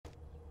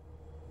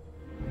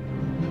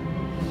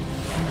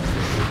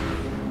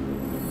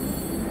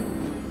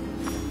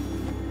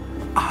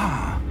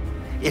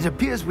It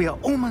appears we are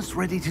almost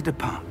ready to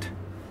depart.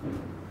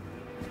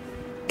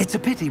 It's a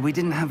pity we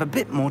didn't have a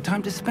bit more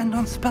time to spend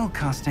on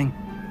spellcasting.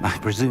 I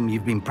presume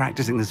you've been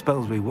practicing the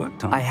spells we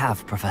worked on. I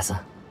have, Professor.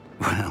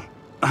 Well,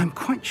 I'm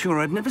quite sure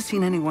I've never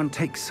seen anyone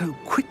take so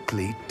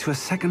quickly to a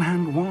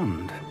second-hand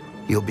wand.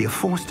 You'll be a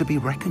force to be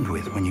reckoned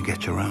with when you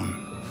get your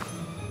own.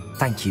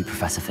 Thank you,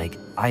 Professor Fig.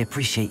 I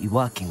appreciate you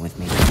working with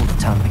me before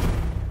the term begins.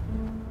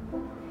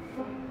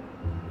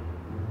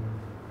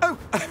 Oh,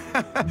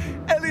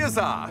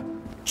 Eleazar!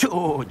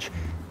 George!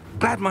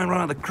 Glad my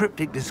rather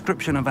cryptic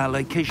description of our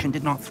location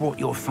did not thwart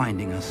your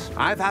finding us.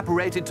 I've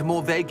apparated to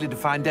more vaguely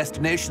defined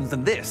destinations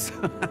than this.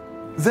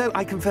 Though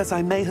I confess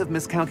I may have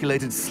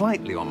miscalculated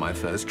slightly on my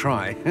first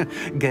try.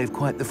 Gave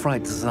quite the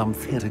fright to some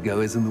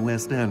theatre-goers in the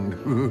West End.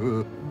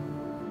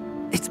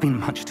 It's been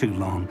much too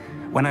long.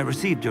 When I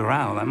received your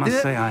owl, I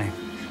must say I...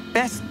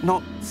 Best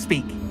not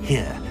speak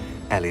here,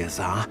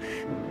 Eleazar.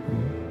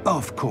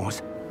 Of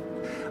course.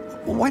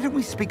 Why don't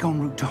we speak en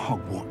route to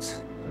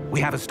Hogwarts? We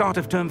have a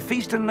start-of-term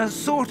feast and a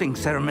sorting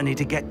ceremony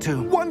to get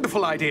to.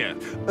 Wonderful idea!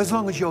 As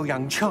long as your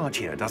young charge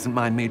here doesn't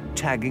mind me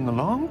tagging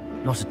along.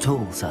 Not at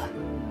all, sir.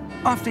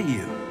 After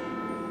you.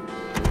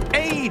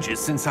 Ages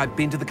since I've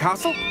been to the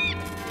castle.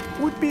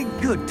 Would be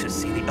good to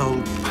see the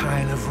old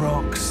pile of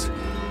rocks.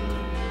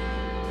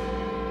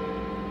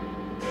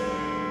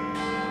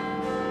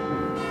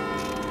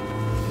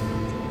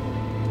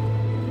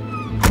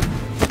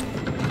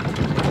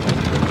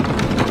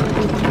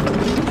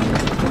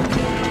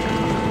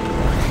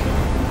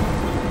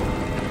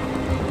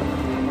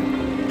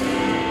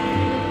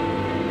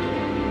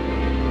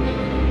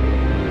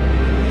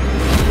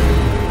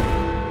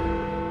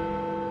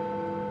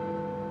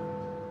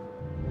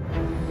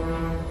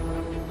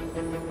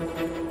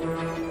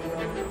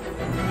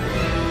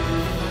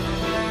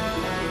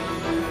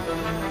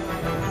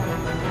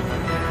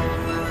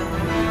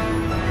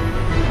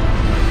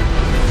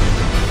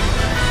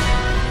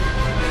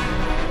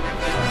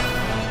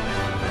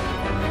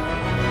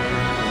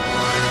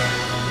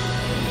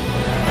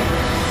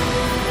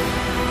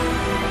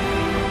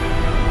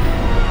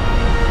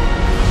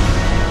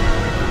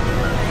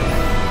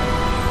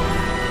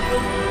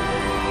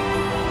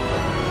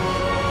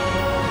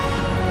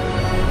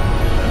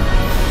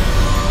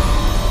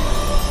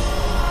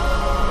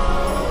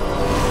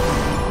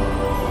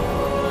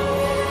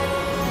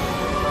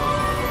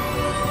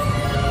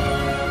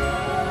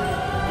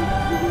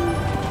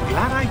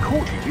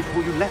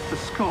 Before you left for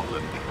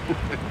Scotland.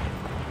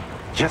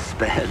 Just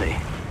barely.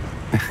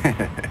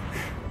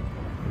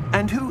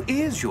 And who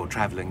is your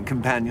traveling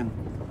companion?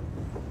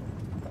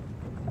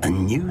 A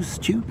new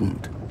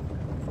student.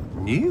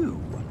 New?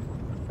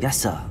 Yes,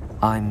 sir.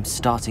 I'm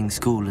starting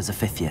school as a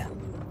 5th year.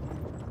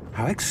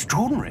 How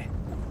extraordinary.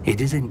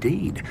 It is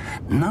indeed.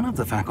 None of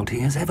the faculty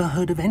has ever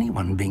heard of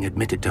anyone being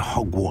admitted to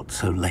Hogwarts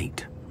so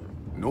late.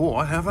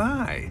 Nor have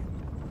I.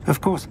 Of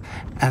course,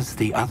 as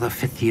the other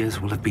 5th years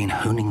will have been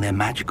honing their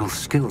magical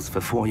skills for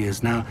 4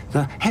 years now,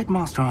 the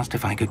headmaster asked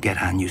if I could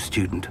get our new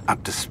student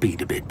up to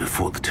speed a bit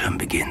before the term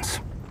begins.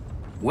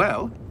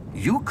 Well,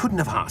 you couldn't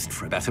have asked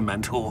for a better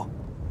mentor.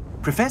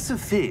 Professor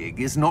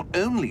Fig is not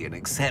only an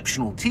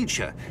exceptional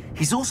teacher,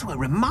 he's also a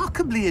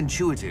remarkably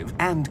intuitive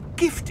and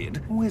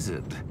gifted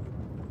wizard.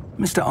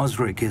 Mr.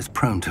 Osric is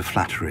prone to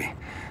flattery.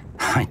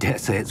 I dare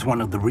say it's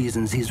one of the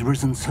reasons he's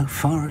risen so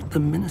far at the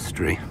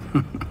ministry.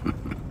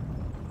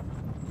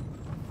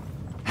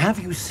 Have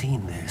you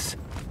seen this?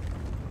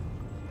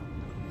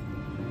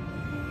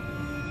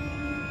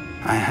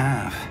 I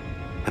have.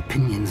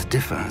 Opinions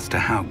differ as to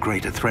how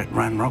great a threat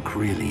Ranrock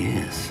really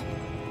is.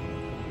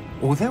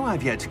 Although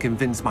I've yet to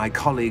convince my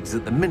colleagues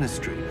at the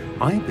Ministry,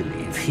 I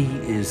believe he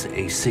is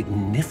a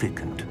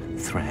significant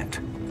threat.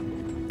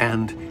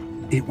 And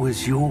it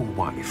was your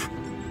wife,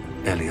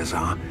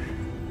 Eleazar,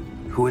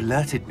 who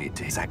alerted me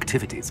to his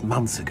activities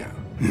months ago.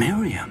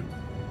 Miriam?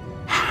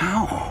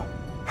 How?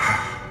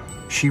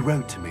 She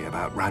wrote to me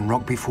about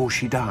Ranrock before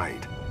she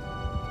died,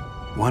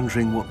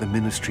 wondering what the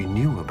Ministry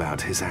knew about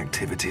his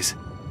activities.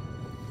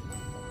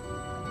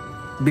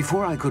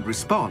 Before I could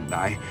respond,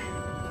 I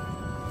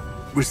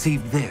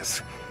received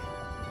this.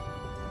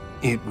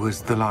 It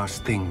was the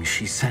last thing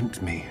she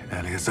sent me,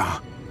 Eleazar.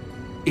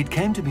 It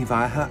came to me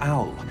via her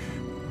owl,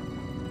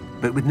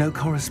 but with no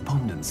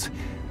correspondence.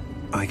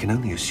 I can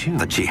only assume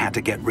that she had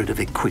to get rid of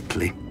it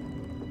quickly,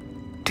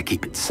 to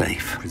keep it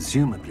safe.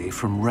 Presumably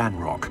from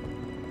Ranrock.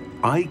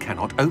 I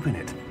cannot open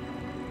it.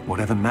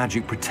 Whatever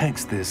magic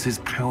protects this is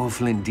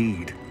powerful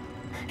indeed.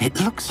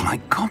 It looks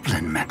like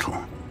goblin metal.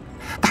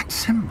 That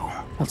symbol.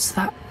 What's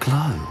that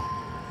glow?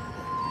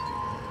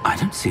 I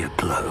don't see a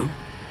glow.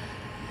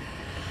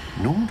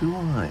 Nor do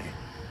I.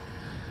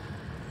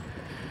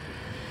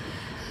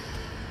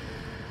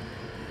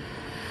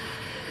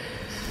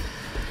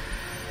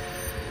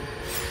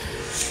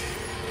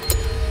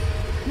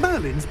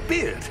 Merlin's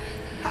beard.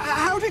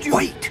 How did you...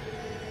 Wait!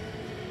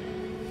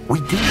 We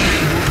do...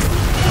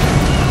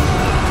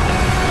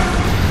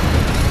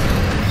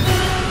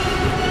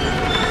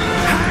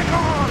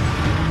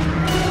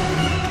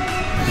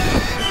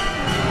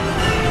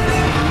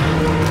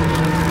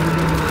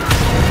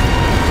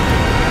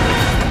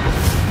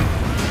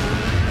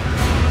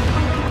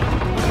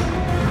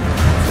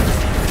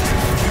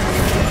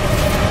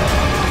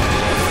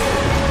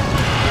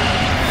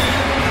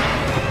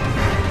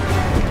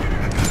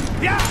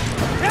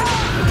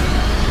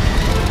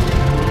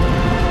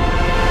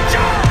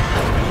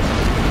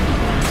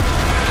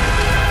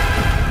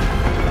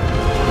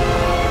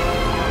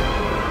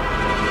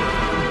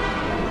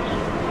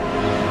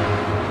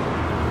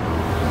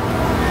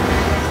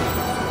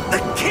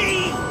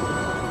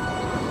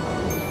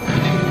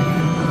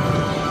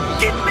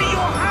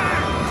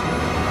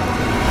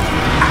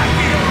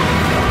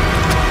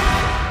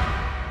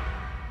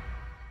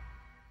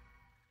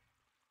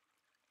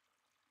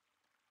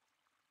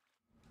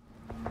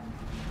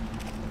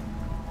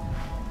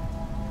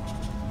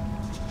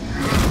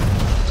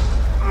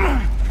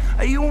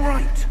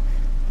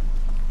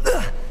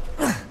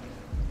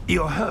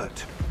 You're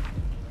hurt.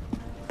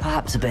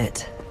 Perhaps a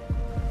bit.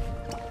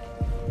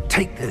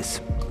 Take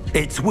this.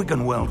 It's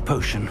Wiggenweld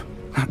potion.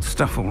 That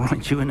stuff will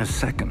right you in a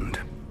second.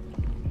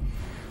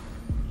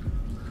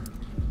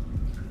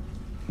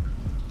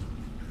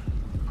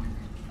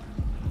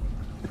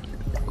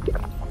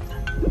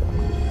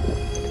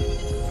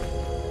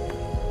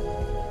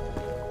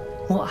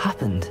 What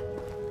happened?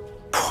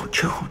 Poor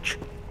George.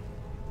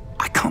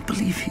 I can't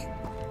believe he...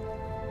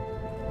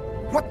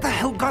 What the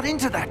hell got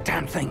into that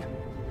damn thing?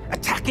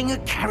 Attacking a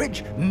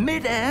carriage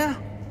mid-air?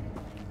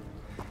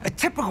 A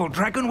typical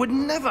dragon would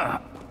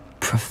never...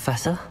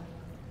 Professor?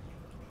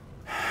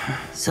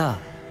 Sir,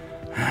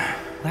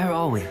 where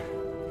are we?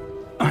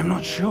 I'm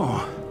not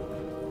sure.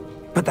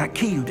 But that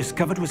key you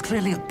discovered was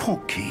clearly a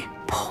port key.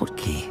 Port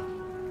key?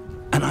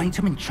 An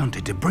item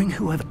enchanted to bring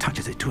whoever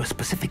touches it to a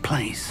specific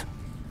place.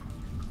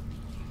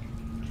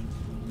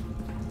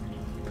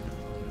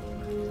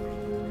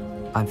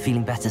 I'm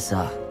feeling better,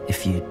 sir,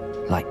 if you'd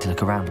like to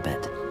look around a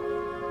bit.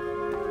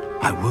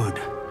 I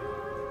would.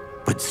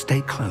 But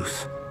stay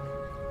close.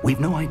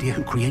 We've no idea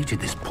who created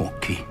this port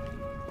key.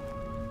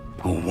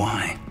 Or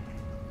why.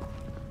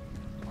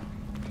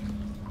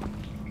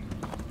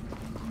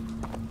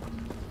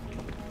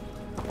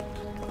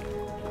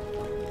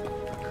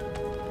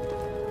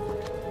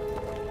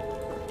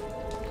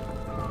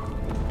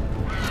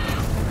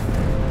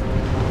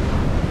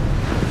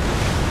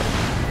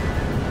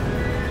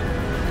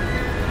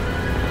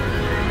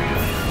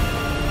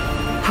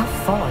 How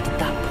far did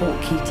that port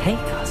key take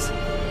us?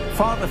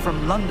 Farther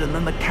from London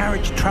than the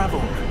carriage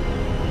traveled.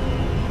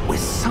 We're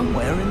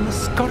somewhere in the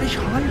Scottish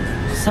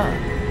Highlands.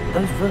 Sir,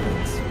 those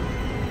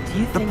ruins. Do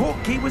you The think...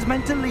 port key was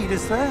meant to lead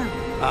us there?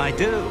 I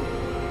do.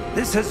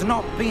 This has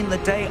not been the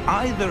day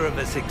either of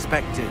us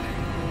expected.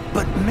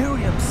 But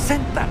Miriam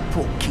sent that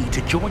port key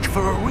to George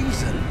for a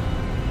reason.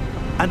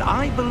 And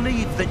I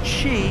believe that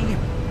she,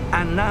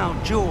 and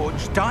now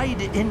George,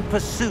 died in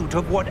pursuit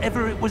of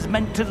whatever it was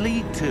meant to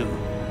lead to.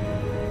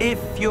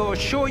 If you're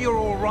sure you're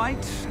all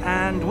right,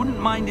 and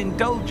wouldn't mind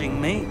indulging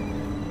me,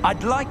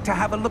 I'd like to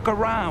have a look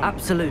around.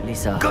 Absolutely,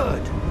 sir.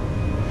 Good.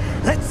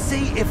 Let's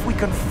see if we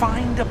can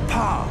find a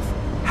path,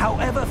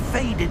 however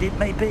faded it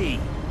may be.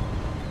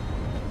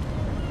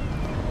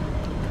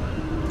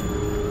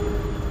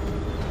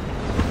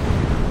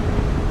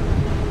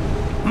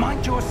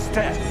 Mind your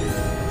step.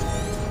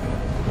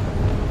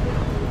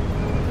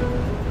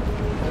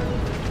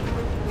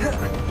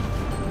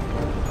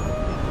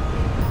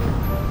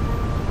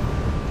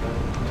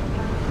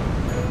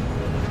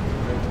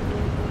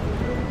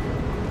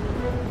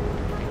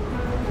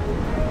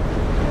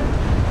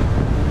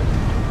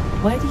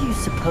 Where do you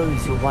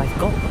suppose your wife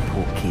got the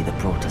port key that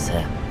brought us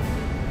here?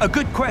 A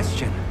good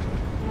question.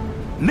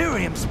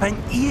 Miriam spent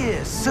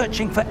years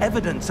searching for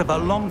evidence of a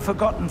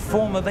long-forgotten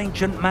form of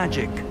ancient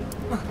magic.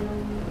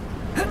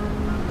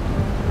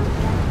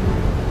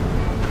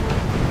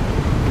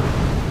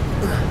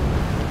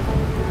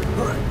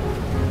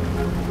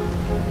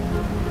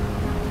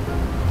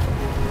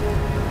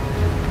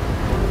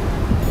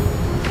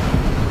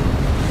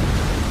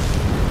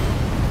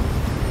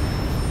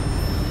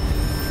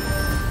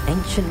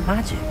 Ancient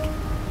magic?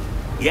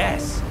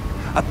 Yes,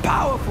 a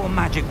powerful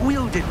magic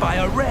wielded by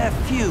a rare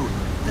few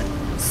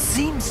that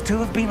seems to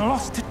have been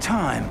lost to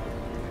time.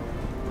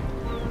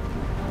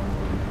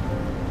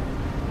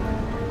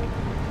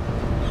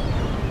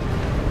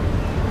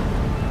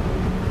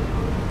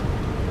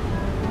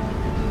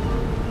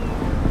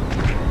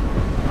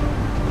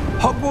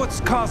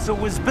 Hogwarts Castle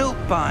was built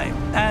by,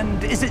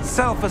 and is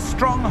itself a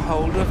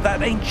stronghold of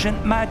that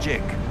ancient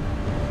magic.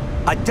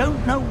 I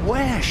don't know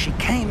where she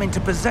came into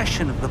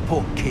possession of the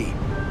port key,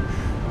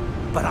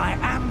 but I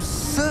am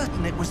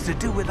certain it was to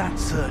do with that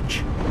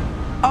search.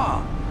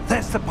 Ah,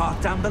 there's the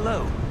path down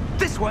below.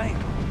 This way.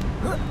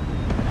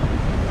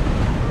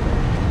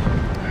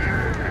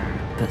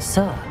 But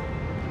sir,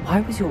 why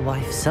was your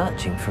wife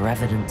searching for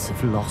evidence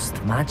of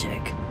lost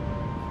magic?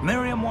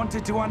 Miriam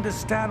wanted to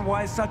understand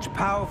why such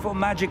powerful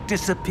magic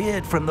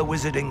disappeared from the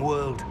wizarding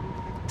world.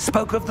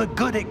 Spoke of the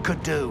good it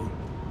could do.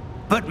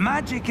 But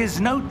magic is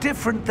no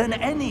different than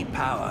any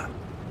power.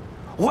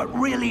 What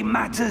really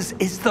matters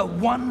is the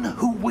one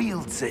who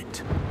wields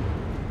it.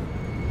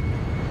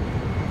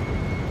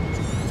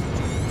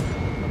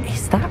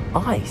 Is that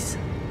ice?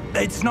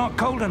 It's not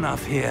cold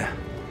enough here.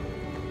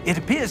 It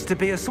appears to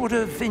be a sort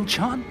of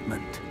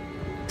enchantment.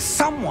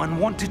 Someone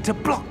wanted to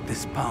block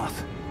this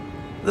path.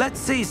 Let's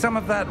see some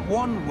of that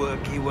wand work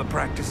you were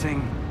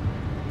practicing.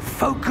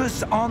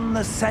 Focus on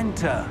the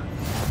center.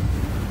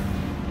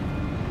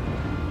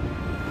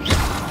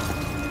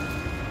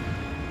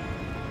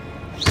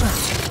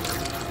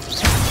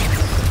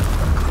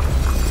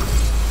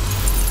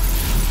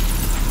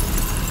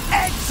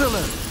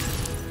 Excellent!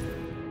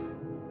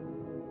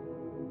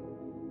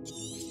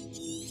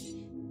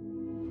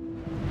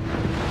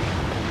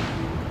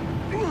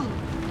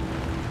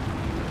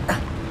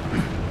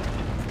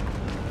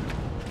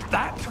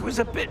 That was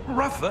a bit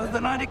rougher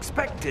than I'd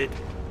expected.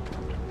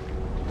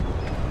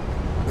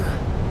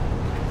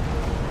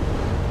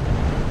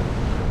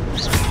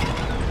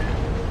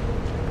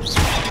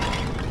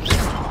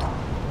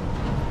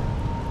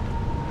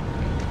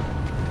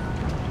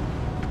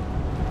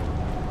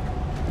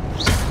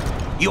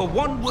 Your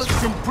one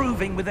work's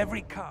improving with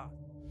every car.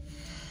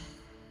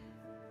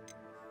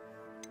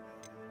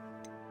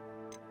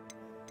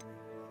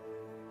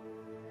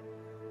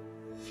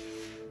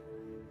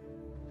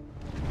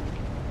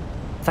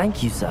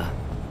 Thank you, sir.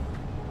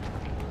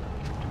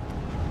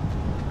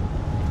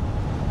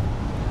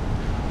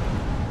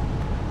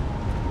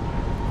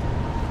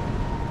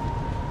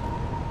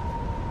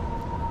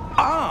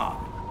 Ah,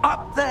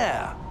 up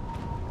there.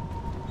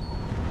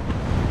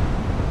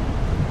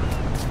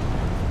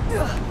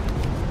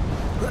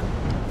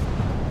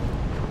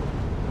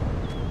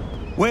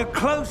 We're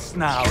close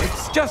now.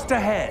 It's just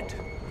ahead.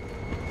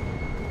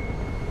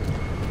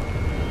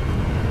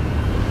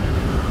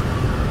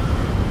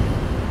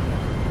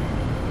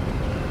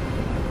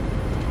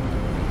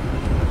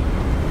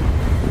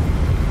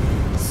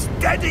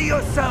 Steady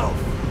yourself!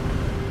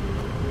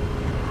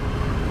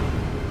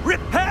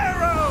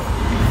 Reparo!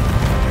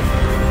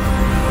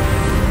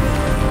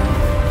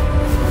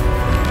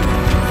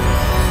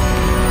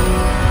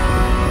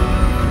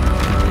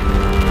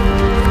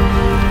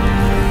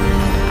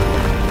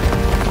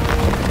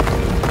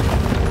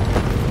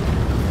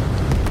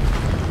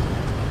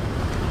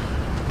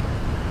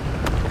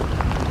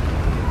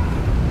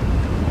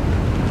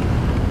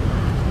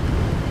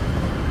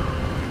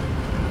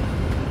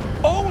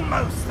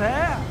 Almost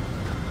there!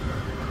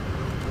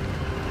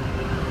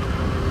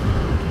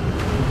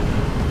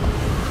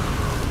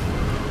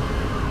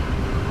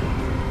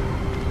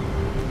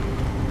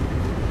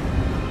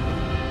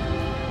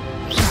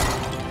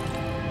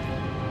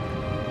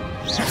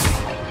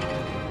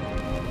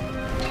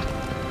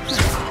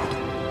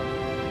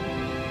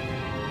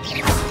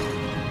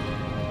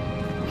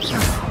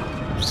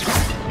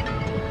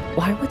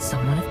 Why would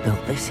someone have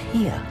built this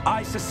here?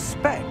 I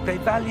suspect they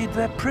valued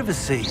their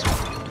privacy.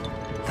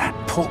 That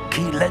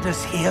portkey led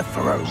us here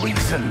for a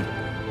reason.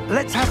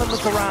 Let's have a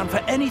look around for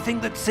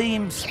anything that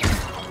seems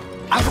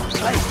out of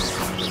place.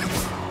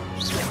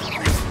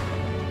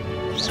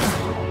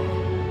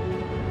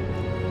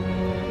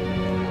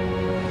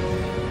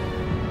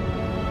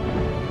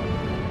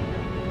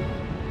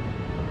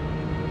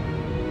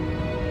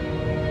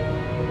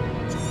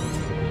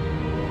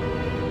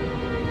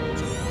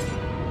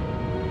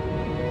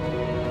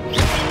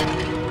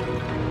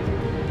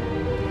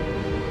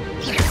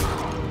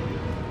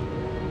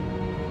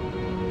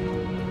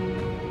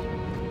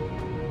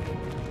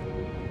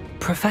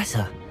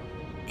 Professor,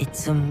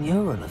 it's a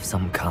mural of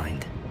some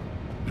kind.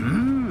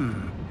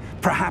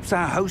 Perhaps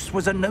our host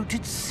was a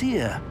noted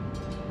seer.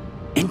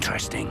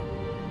 Interesting.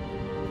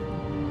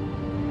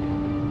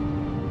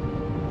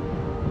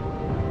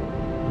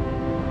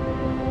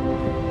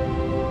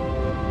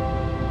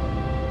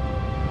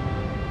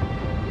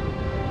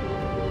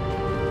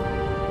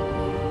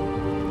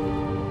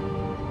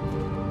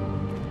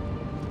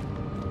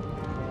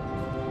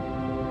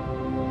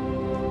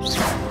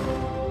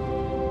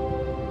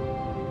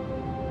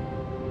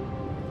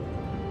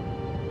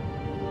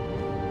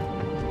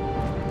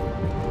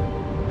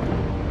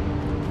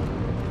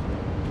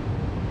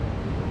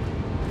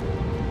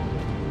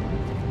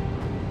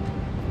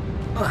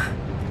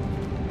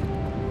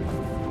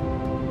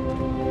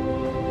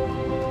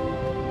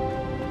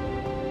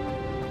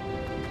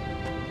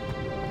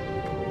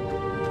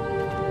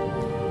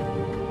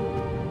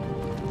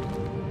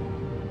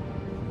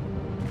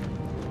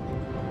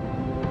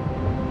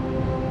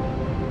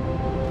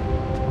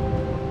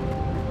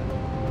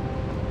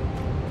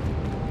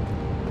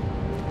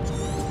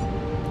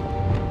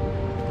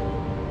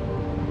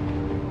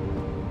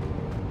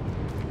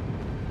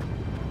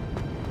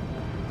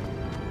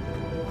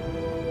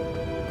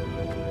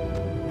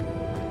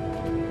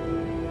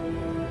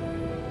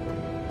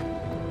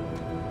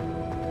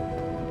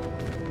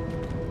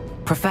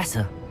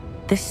 Professor,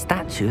 this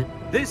statue...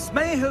 This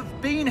may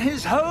have been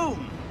his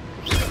home.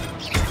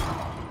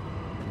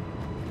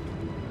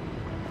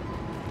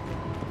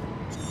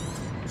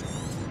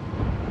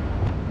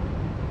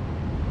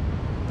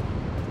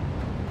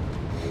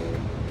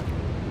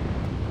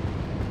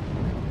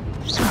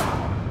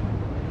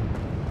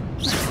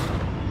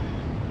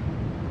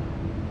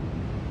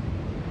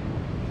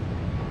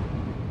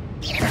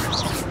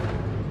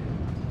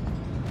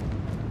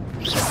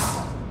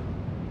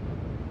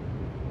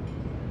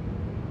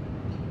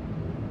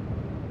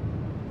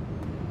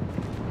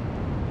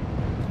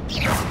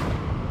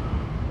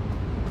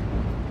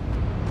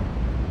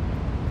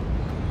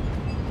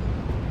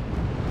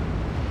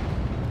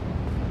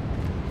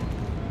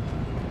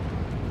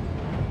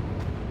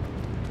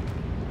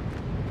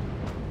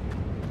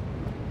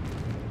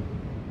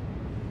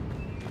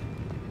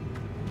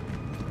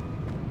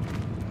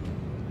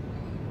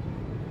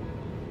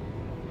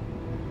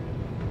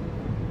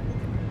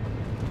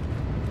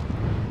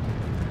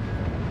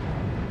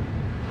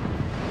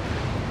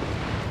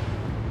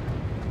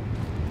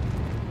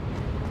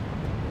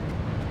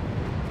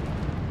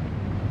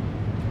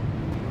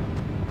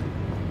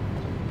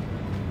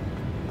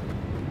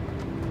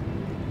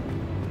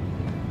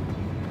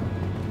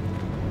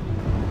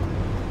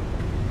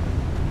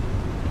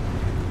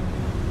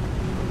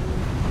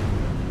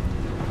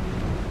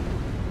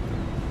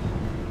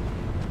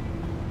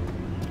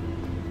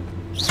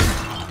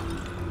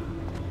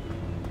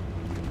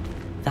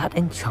 That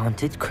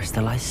enchanted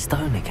crystallized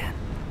stone again.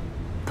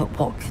 But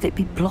what could it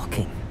be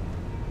blocking?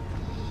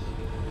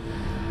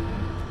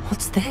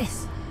 What's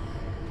this?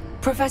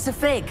 Professor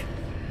Fig!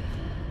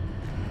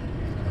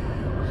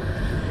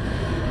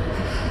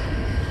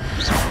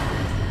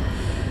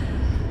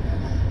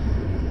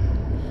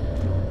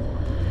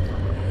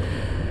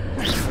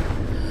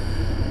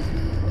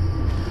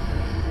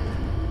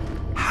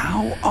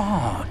 How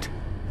odd.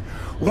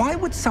 Why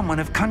would someone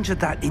have conjured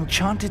that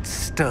enchanted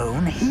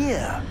stone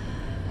here?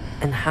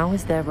 And how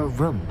is there a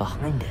room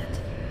behind it?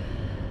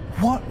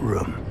 What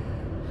room?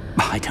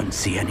 I don't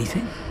see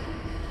anything.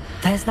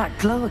 There's that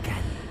glow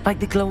again, like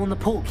the glow on the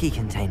portkey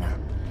container.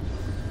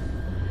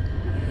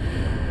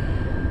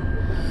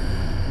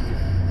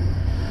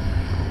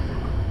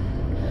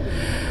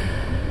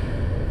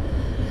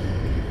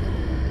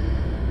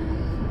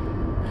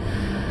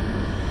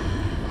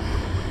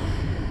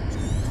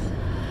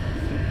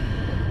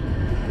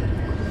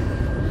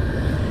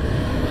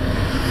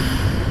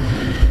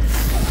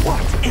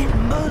 What in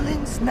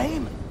Merlin's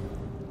name?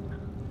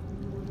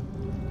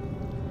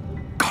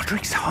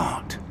 Godric's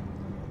heart.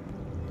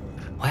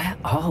 Where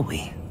are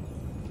we?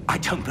 I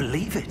don't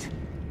believe it.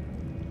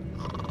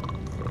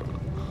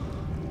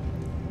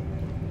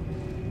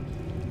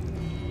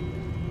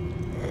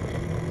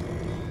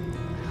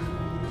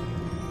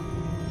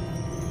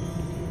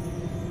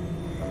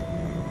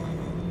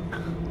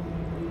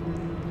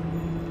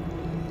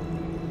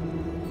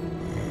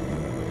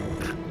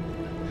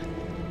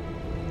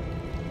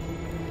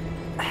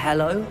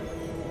 Hello?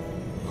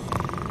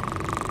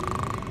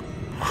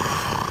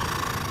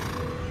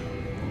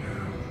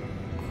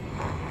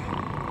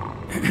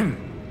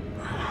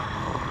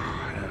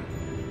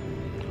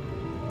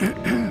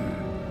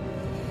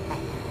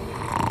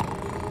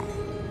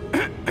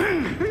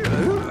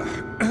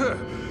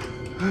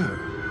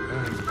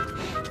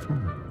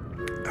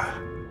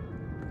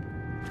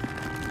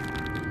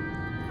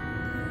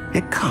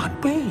 It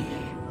can't be.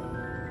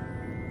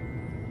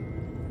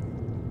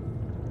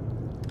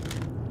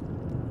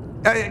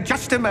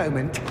 Just a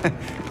moment.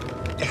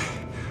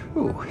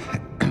 Ooh.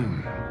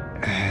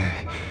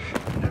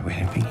 Where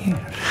have we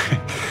here?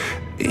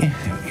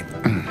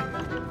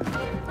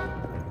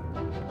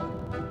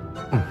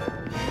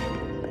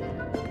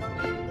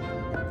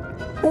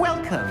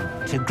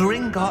 Welcome to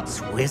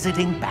Gringotts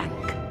Wizarding Bank.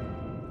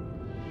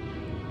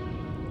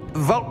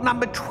 Vault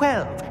number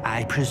 12,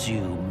 I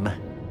presume.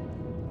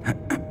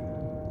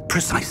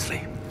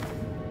 Precisely.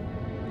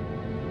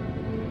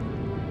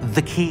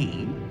 The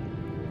key?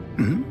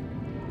 Hmm?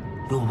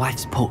 Your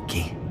wife's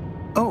portkey.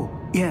 Oh,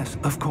 yes,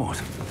 of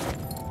course.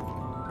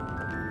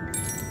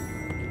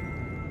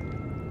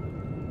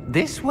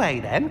 This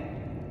way, then.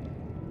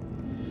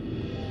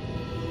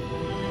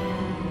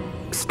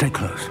 Stay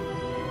close.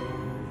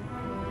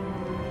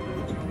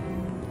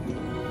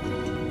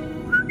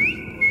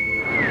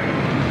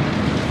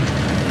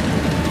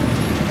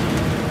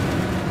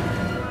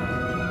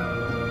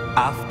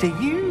 After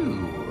you.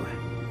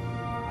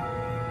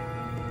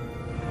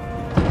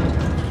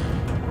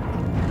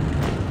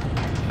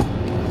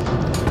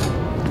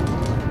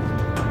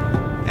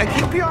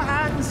 Keep your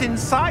hands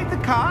inside the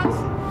cart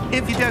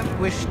if you don't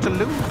wish to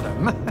lose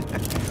them.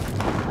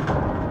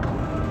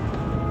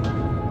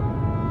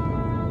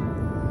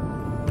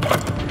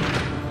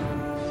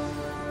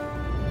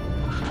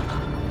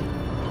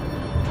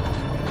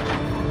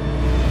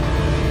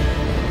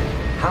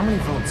 How many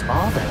vaults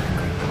are there in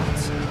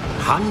Gringotts?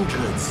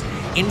 Hundreds.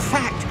 In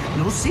fact,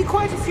 you'll see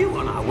quite a few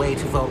on our way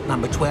to vault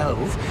number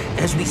 12.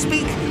 As we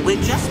speak,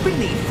 we're just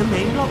beneath the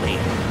main lobby.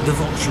 The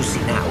vaults you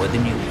see now are the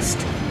newest.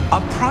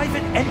 Are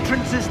private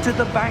entrances to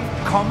the bank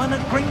common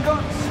at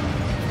Gringotts?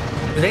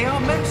 They are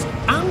most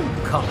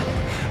uncommon.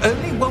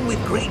 Only one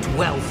with great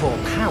wealth or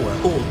power,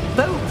 or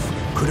both,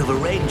 could have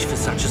arranged for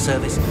such a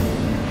service.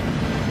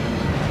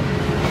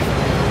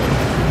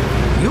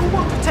 You'll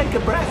want to take a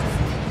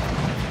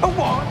breath. A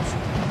what?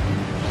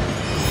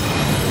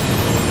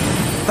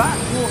 That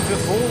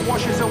waterfall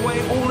washes away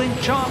all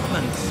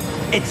enchantments.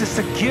 It's a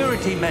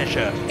security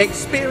measure.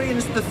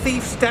 Experienced the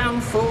thief's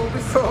downfall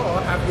before,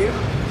 have you?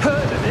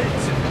 Heard of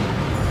it?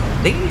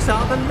 These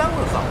are the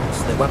lower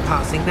vaults that we're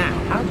passing now.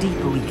 How deep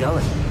are we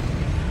going?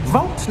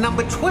 Vault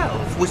number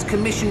 12 was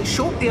commissioned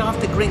shortly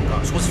after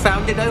Gringotts was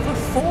founded over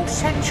 4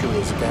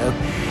 centuries ago.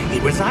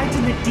 It resides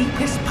in the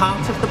deepest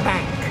part of the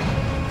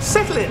bank.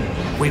 Settle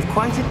in. We've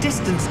quite a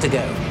distance to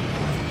go.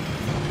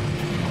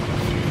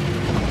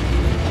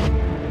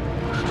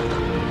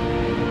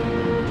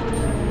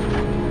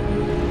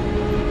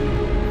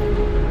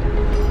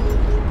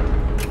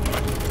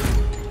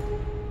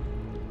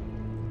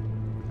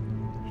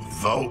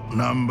 Vault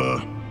number?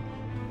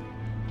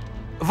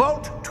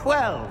 Vault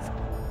 12.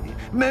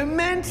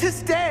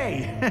 Momentous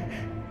day.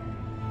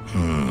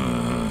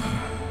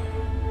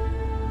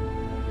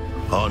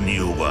 On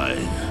your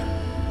way.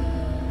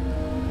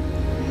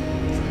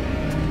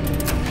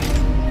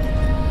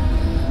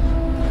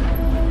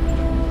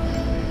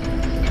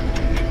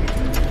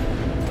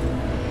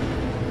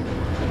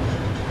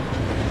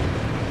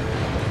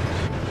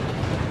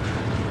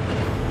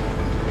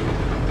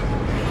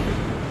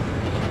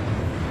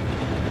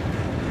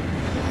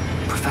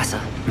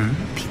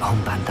 The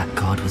armband that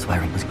guard was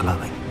wearing was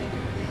glowing.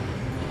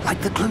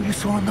 Like the glow you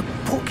saw in the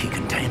portkey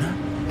container?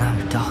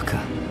 No,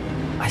 darker.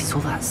 I saw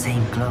that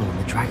same glow on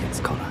the dragon's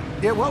collar.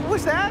 Yeah, what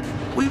was that?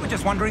 We were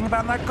just wondering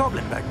about that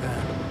goblin back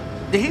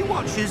there. He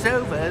watches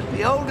over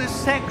the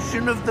oldest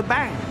section of the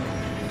bank.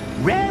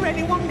 Rare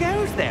anyone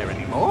goes there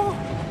anymore.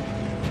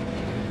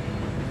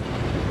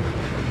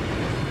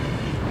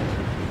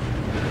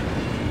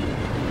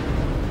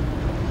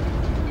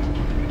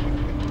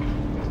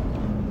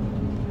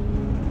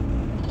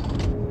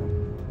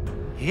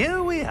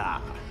 Here we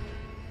are.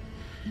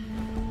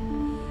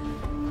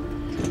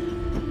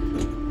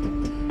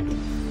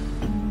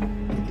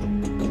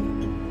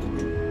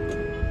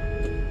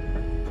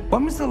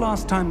 When was the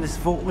last time this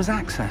vault was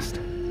accessed?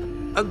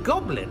 A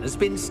goblin has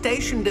been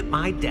stationed at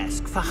my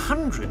desk for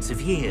hundreds of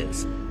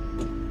years.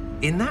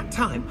 In that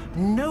time,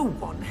 no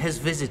one has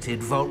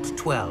visited Vault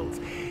 12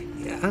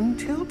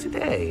 until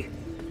today.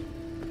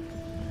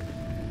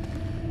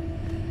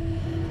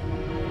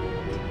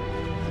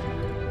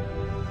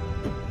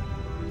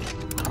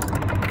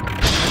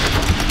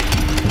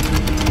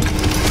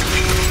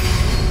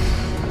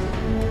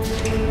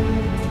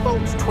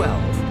 Vault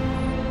 12.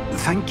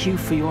 Thank you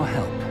for your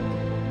help.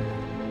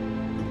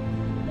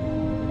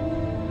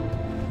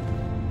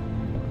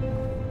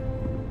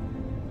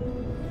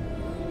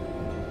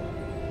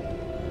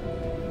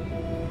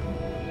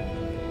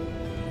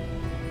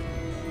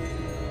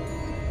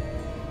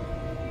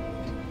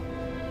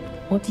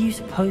 What do you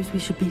suppose we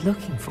should be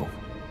looking for?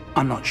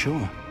 I'm not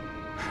sure.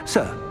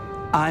 Sir,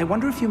 I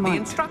wonder if you The might...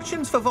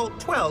 instructions for Vault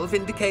 12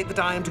 indicate that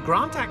I am to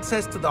grant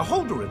access to the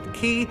holder of the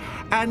key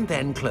and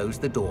then close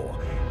the door.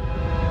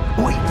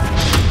 Wait!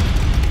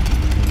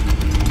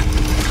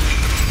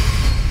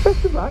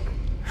 Best of luck.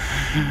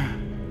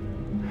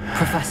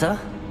 Professor?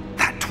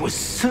 That was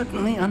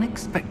certainly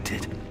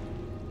unexpected.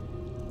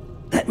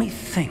 Let me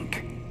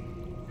think.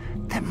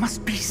 There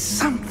must be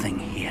something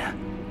here.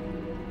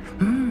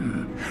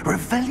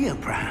 Revelio,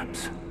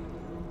 perhaps?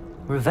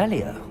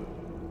 Revelio?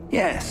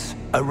 Yes,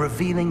 a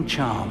revealing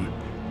charm.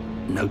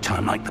 No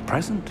time like the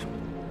present.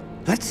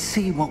 Let's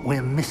see what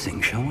we're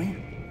missing, shall we?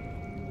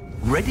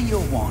 Ready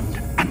your wand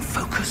and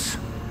focus.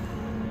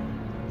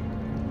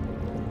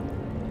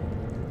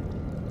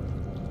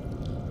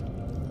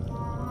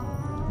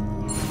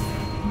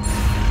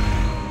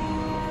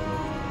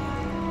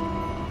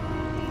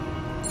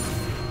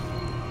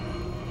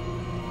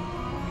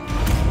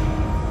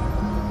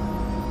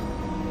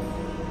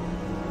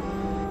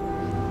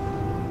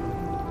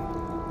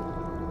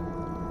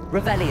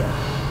 Revelio.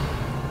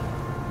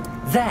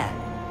 There!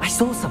 I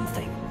saw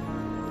something.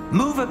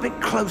 Move a bit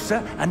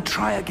closer and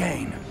try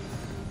again.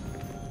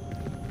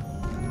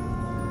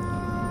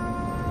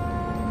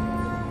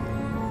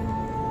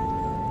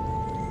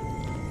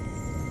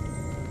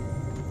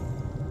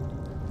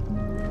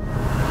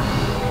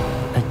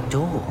 A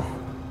door.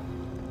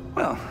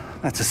 Well,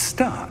 that's a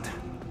start.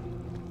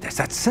 There's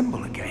that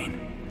symbol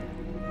again.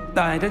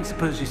 I don't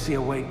suppose you see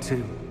a way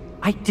to...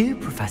 I do,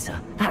 Professor.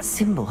 That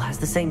symbol has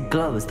the same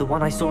glow as the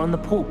one I saw on the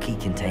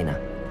portkey container.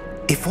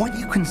 If what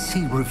you can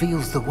see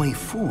reveals the way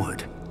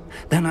forward,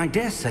 then I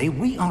dare say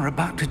we are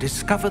about to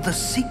discover the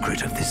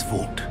secret of this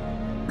vault.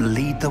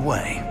 Lead the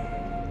way.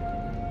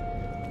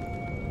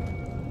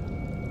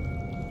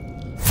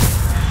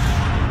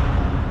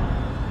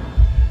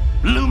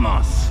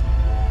 Lumos!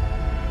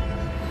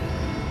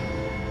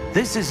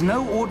 This is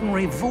no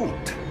ordinary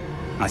vault.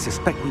 I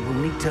suspect we will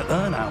need to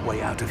earn our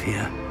way out of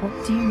here.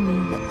 What do you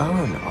mean,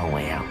 earn our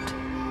way out?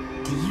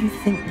 Do you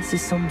think this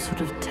is some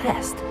sort of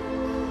test?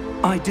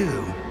 I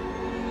do.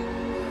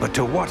 But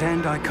to what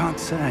end, I can't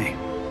say.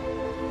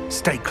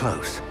 Stay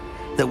close.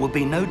 There will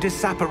be no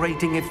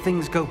disapparating if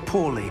things go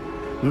poorly.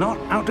 Not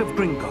out of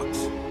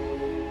Gringotts.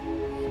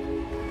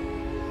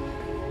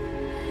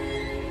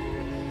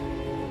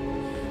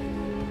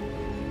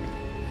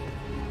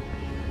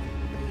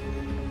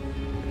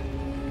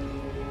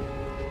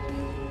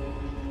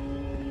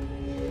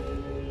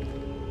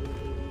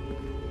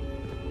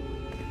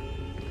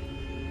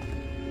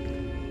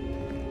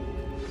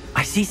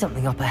 I see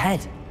something up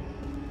ahead.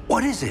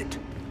 What is it?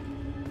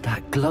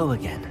 That glow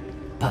again,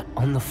 but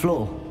on the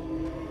floor.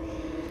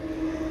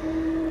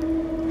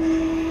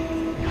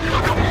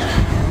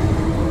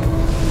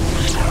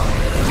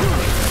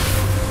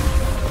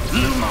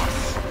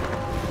 Lumos!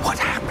 What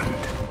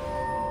happened?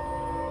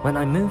 When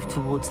I moved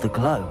towards the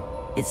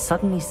glow, it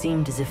suddenly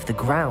seemed as if the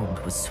ground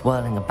was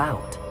swirling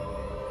about.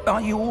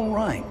 Are you all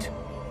right?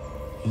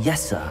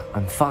 Yes, sir,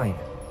 I'm fine.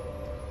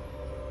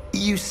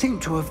 You seem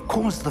to have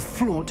caused the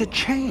floor to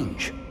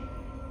change.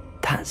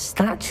 That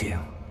statue.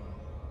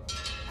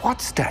 What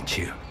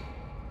statue?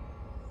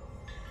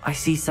 I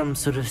see some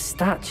sort of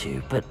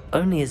statue, but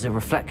only as a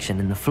reflection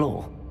in the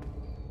floor.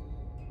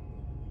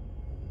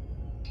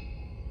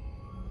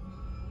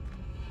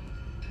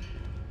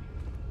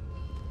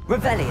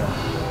 Revelio!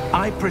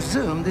 I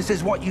presume this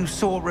is what you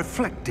saw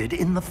reflected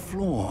in the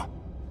floor.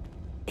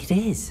 It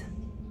is.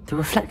 The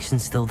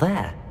reflection's still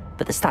there,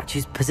 but the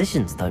statue's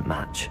positions don't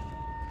match.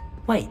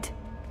 Wait,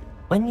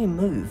 when you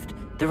moved,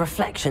 The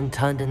reflection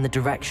turned in the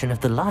direction of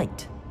the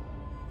light.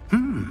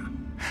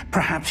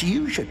 Perhaps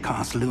you should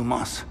cast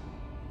Lumos.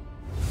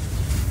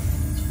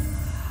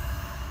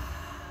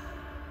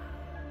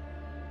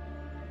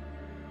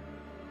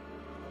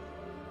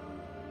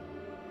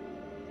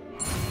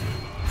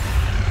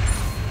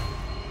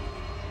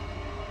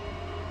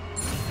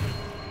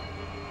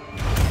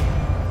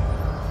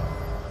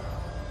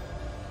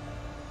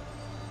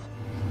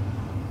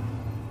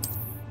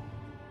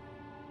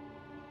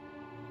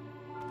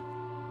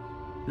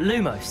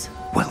 Lumos.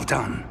 Well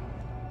done.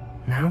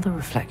 Now the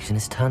reflection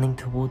is turning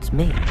towards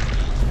me.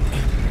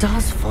 It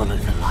does follow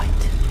the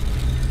light.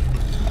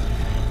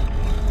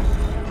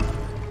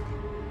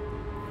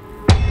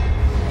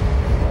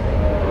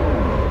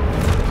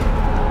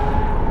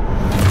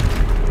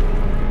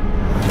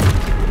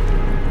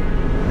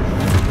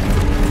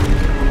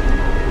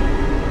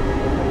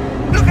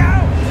 Look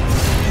out!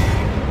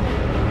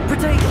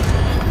 Potato!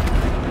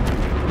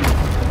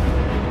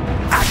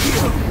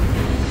 Accio!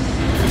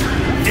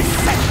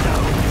 Descendo!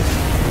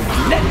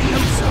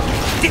 Levioso!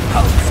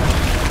 Deposo!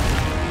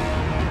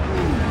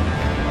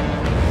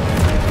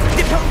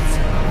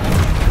 Deposo!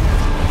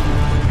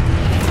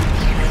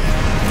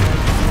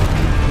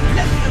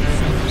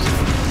 Levioso!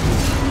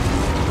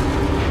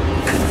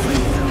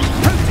 Confringo!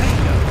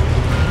 Potato!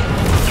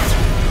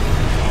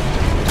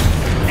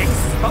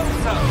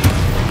 Exposo!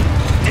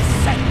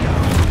 Descendo!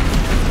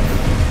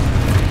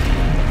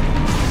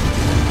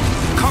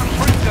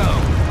 Confringo!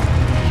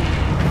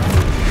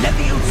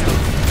 Levioso!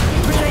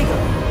 Potato!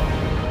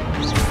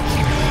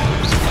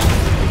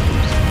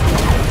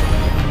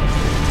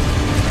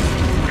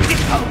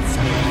 Deposo!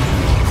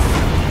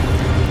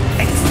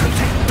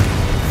 Exposo!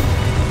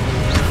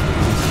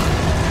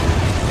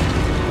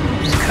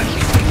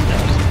 Confringo!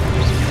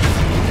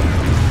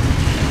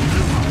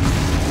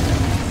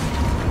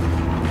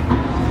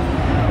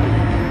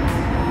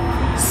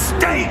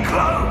 Stay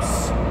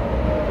close!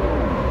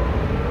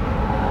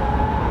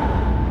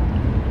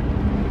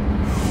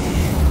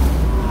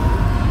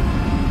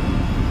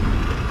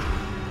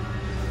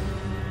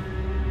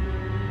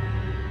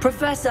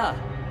 Professor!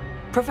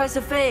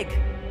 Professor Fig!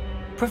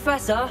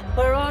 Professor,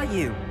 where are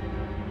you?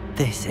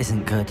 This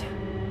isn't good.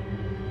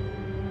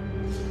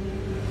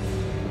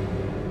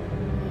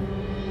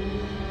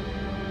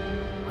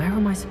 Where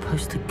am I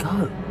supposed to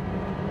go?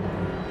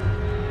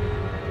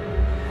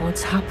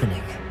 What's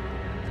happening?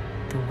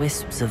 The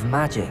wisps of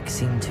magic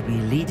seem to be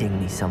leading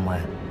me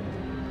somewhere.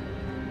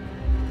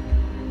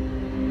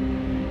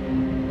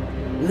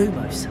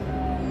 Lumos.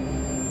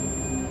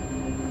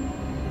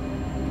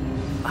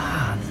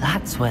 Ah,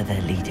 that's where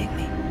they're leading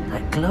me.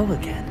 That glow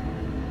again.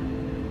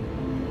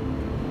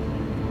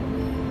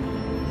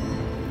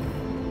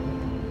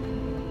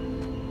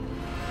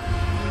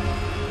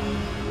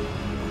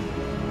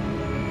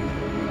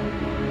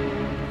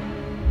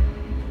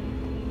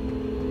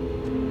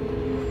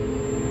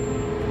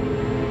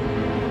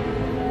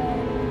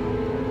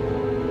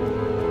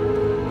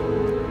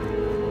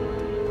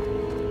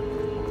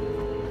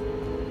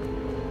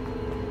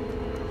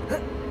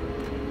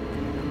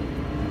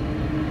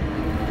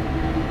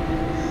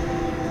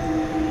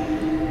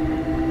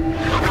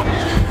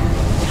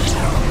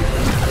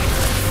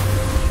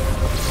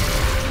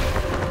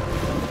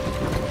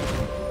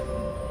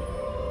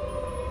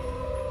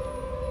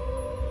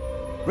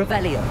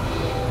 Revelio.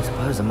 I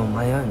suppose I'm on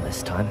my own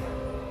this time.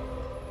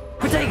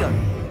 Protego!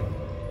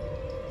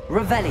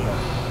 Revelio.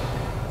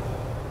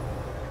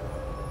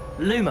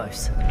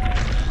 Lumos.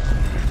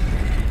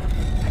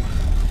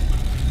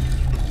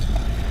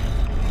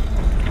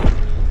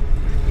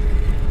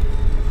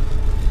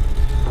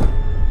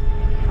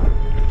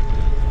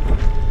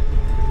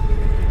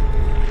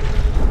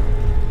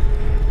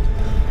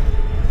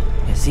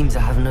 It seems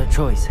I have no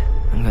choice.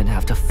 I'm going to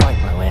have to fight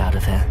my way out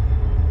of here.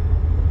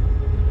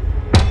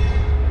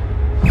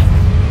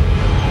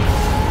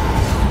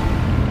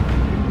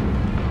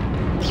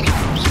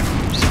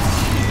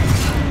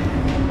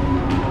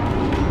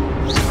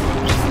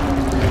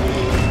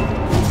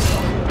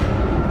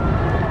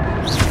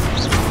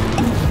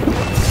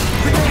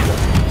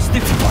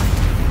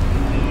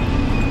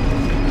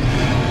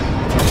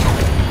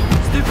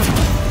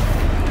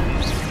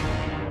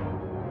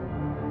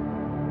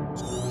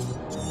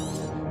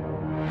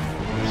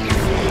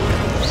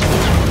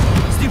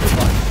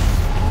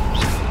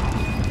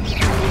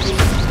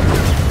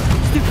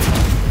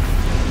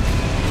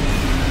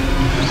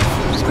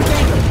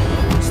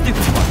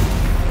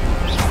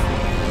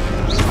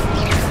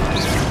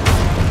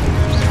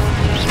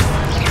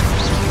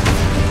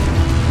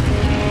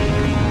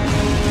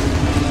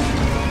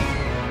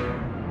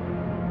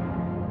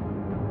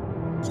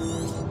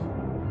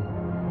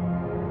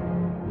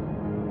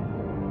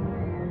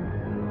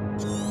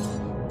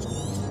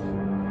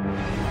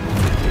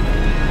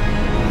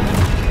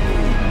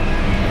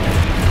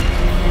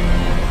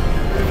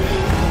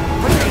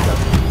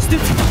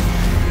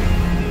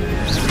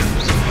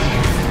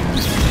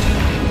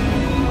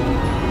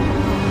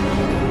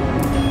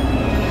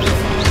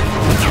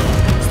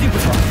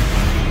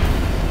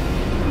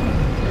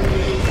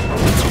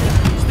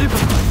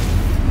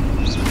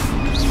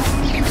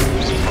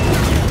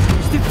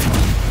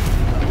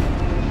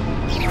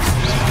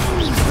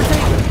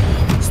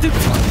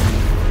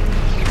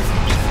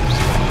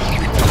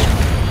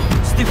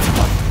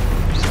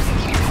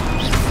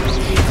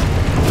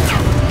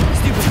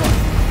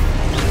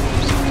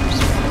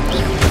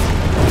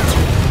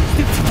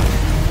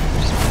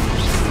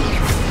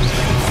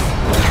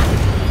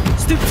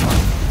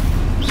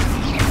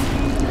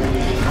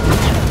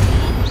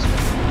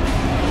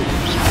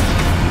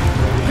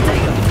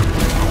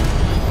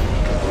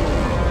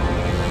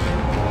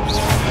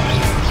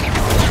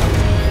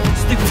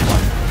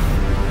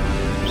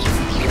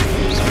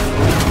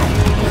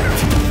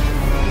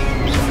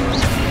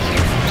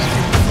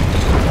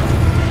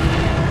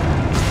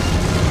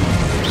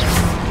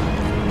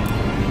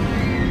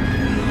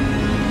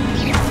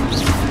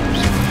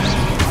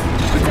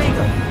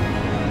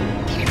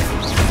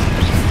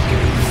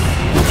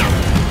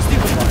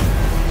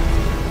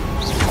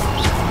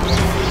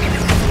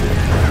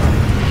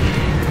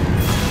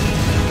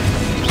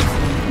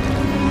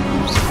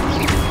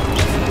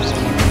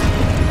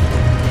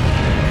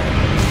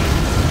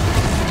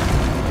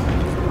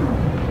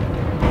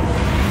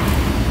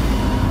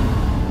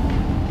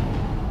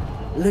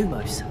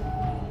 Lumos.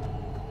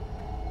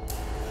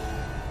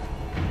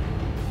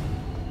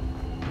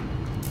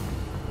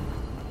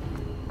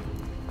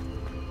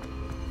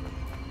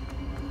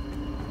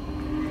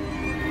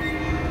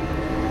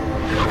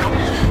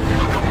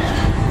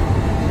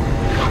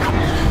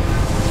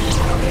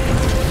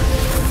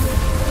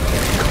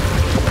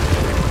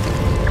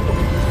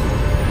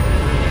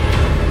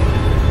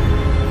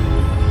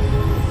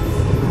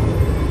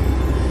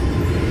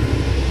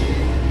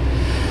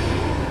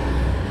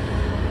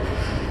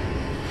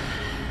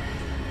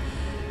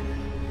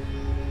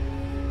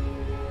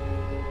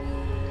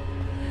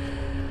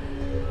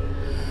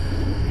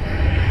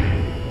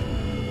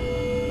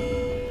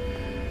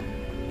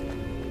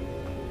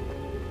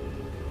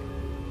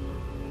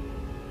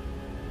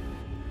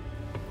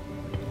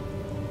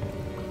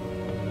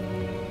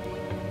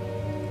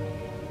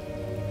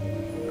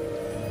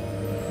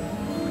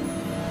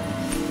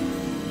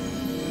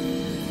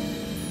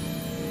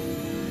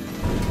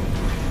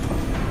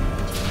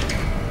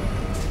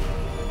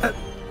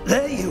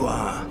 There you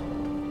are.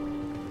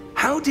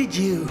 How did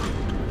you...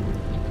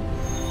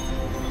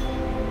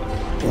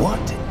 What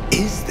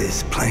is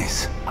this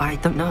place? I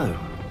don't know.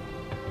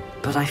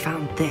 But I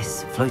found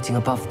this floating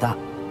above that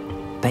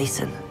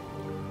basin.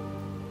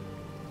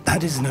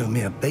 That is no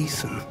mere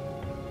basin.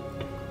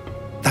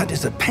 That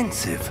is a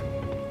pensive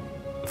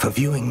for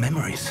viewing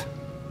memories.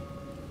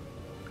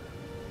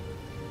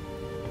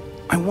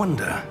 I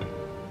wonder...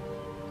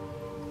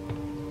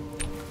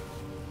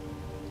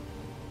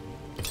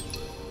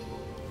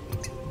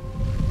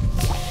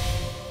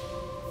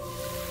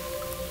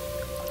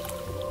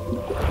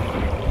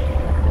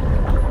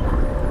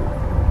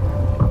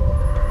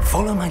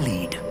 Follow my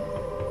lead.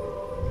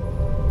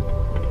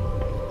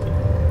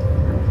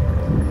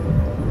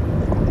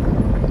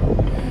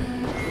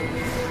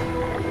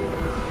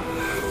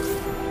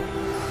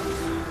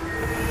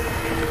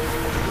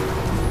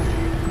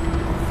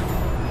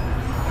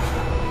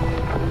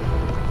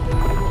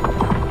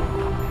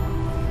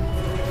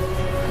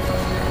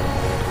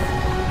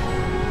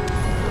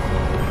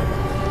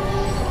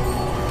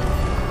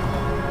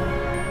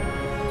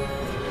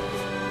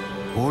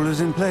 All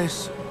is in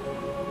place.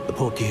 The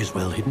portkey is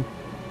well hidden.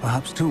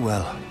 Perhaps too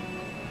well.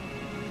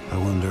 I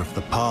wonder if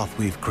the path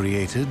we've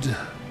created...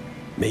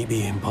 May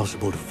be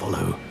impossible to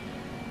follow.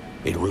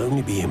 It will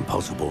only be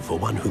impossible for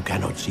one who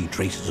cannot see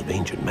traces of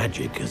ancient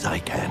magic as I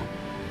can.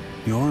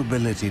 Your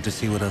ability to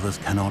see what others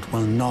cannot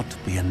will not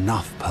be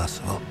enough,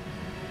 Percival.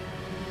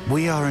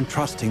 We are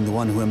entrusting the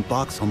one who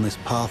embarks on this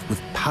path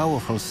with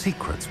powerful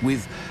secrets,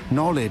 with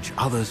knowledge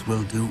others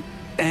will do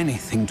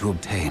anything to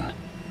obtain.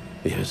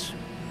 Yes,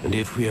 and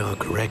if we are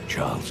correct,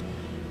 Charles,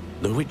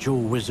 the witch or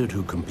wizard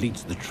who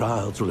completes the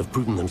trials will have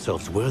proven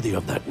themselves worthy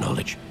of that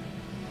knowledge,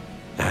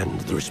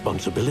 and the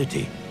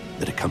responsibility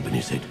that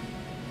accompanies it.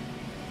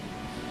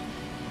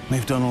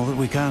 We've done all that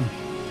we can.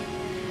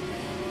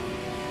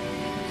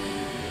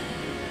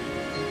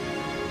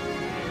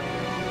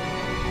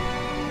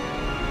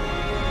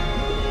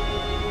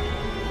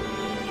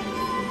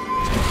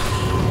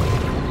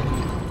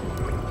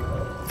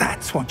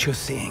 That's what you're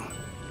seeing.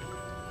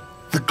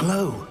 The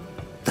glow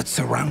that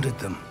surrounded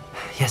them.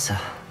 Yes, sir.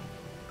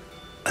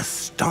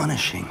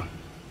 Astonishing.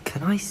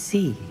 Can I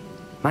see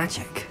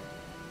magic?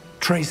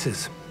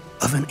 Traces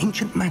of an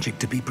ancient magic,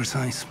 to be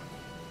precise.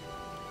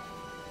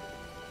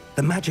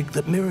 The magic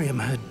that Miriam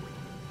had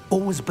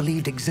always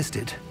believed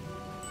existed,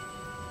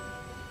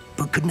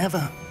 but could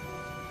never.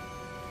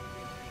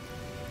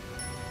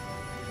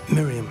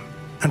 Miriam,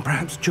 and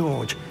perhaps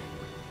George,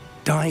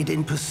 died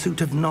in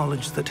pursuit of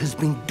knowledge that has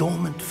been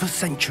dormant for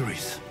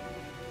centuries.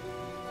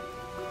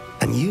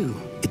 And you,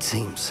 it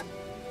seems,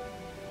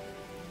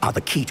 are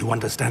the key to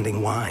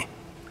understanding why.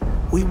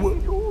 We were...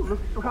 It all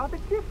looks rather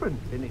different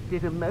than it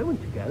did a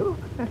moment ago.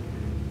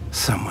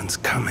 Someone's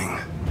coming.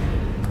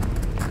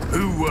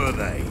 Who were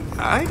they?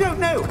 I don't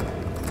know.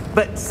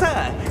 But,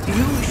 sir,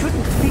 you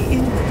shouldn't be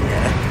in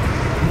here.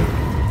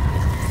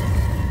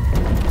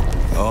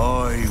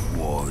 I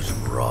was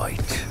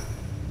right.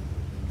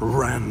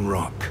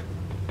 Ranrock.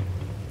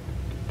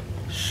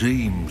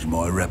 Seems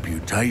my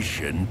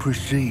reputation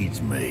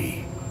precedes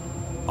me.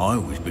 I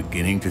was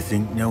beginning to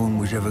think no one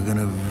was ever going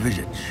to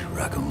visit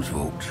Rackham's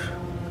vault.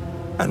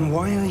 And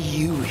why are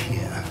you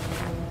here?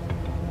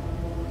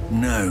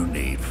 No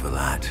need for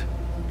that.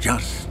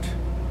 Just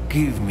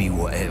give me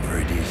whatever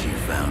it is you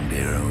found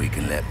here and we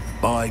can let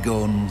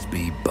bygones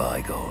be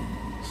bygones.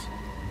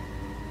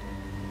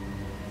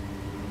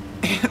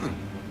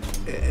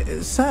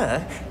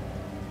 Sir,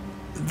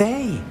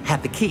 they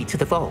had the key to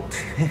the vault.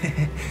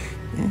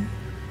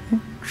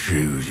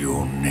 Choose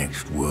your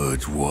next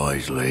words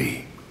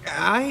wisely.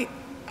 I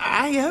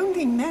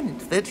only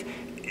meant that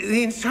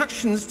the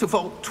instructions to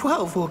Vault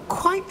 12 were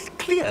quite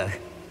clear.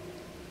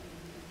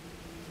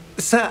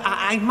 Sir,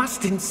 I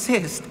must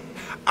insist.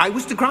 I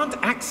was to grant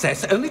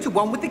access only to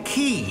one with the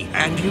key,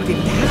 and you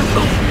didn't have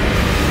them.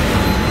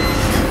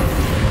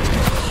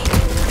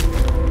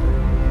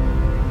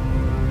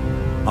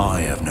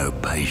 I have no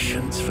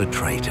patience for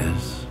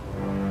traitors.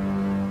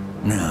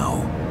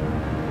 Now,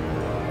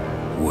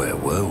 Where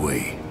were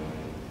we?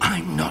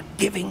 I'm not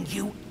giving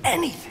you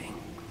anything.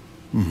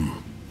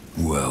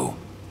 Well,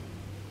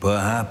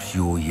 perhaps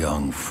your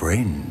young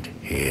friend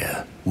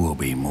here will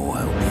be more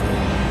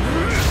helpful.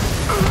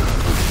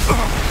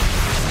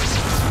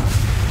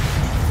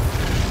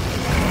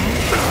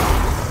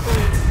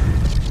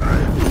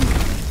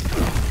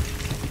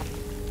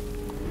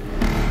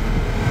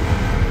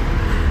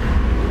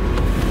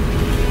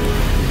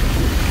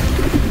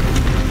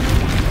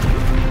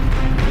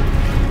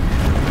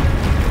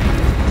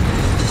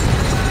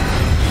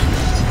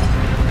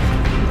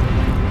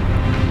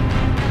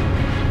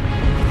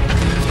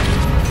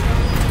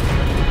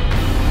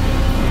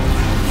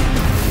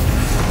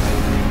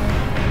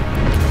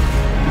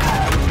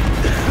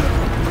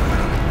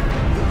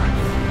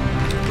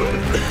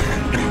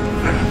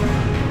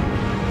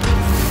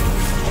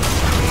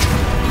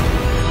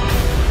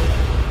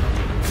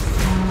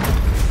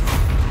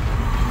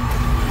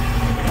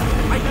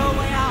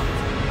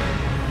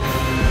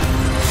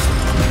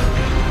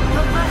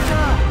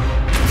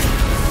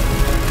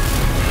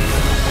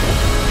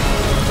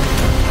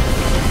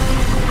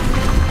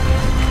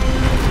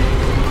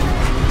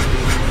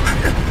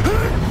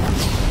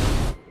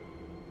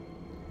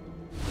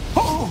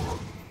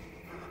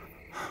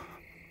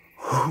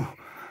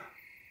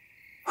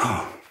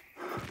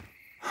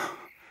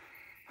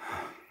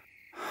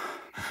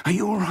 Are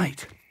you all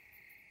right?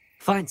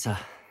 Fine, sir.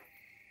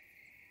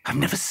 I've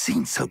never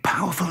seen so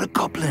powerful a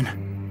goblin.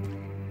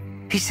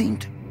 He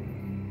seemed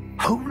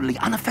wholly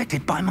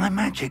unaffected by my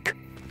magic.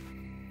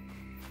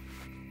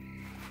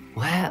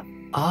 Where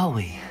are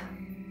we?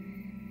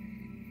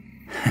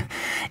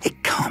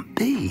 It can't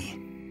be.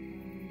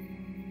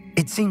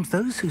 It seems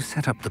those who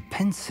set up the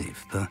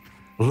pensive, the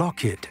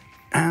locket,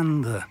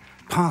 and the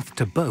path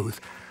to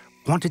both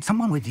wanted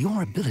someone with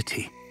your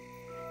ability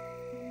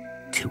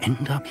to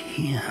end up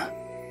here.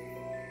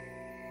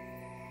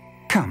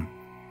 Come.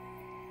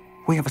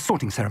 We have a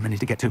sorting ceremony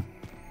to get to.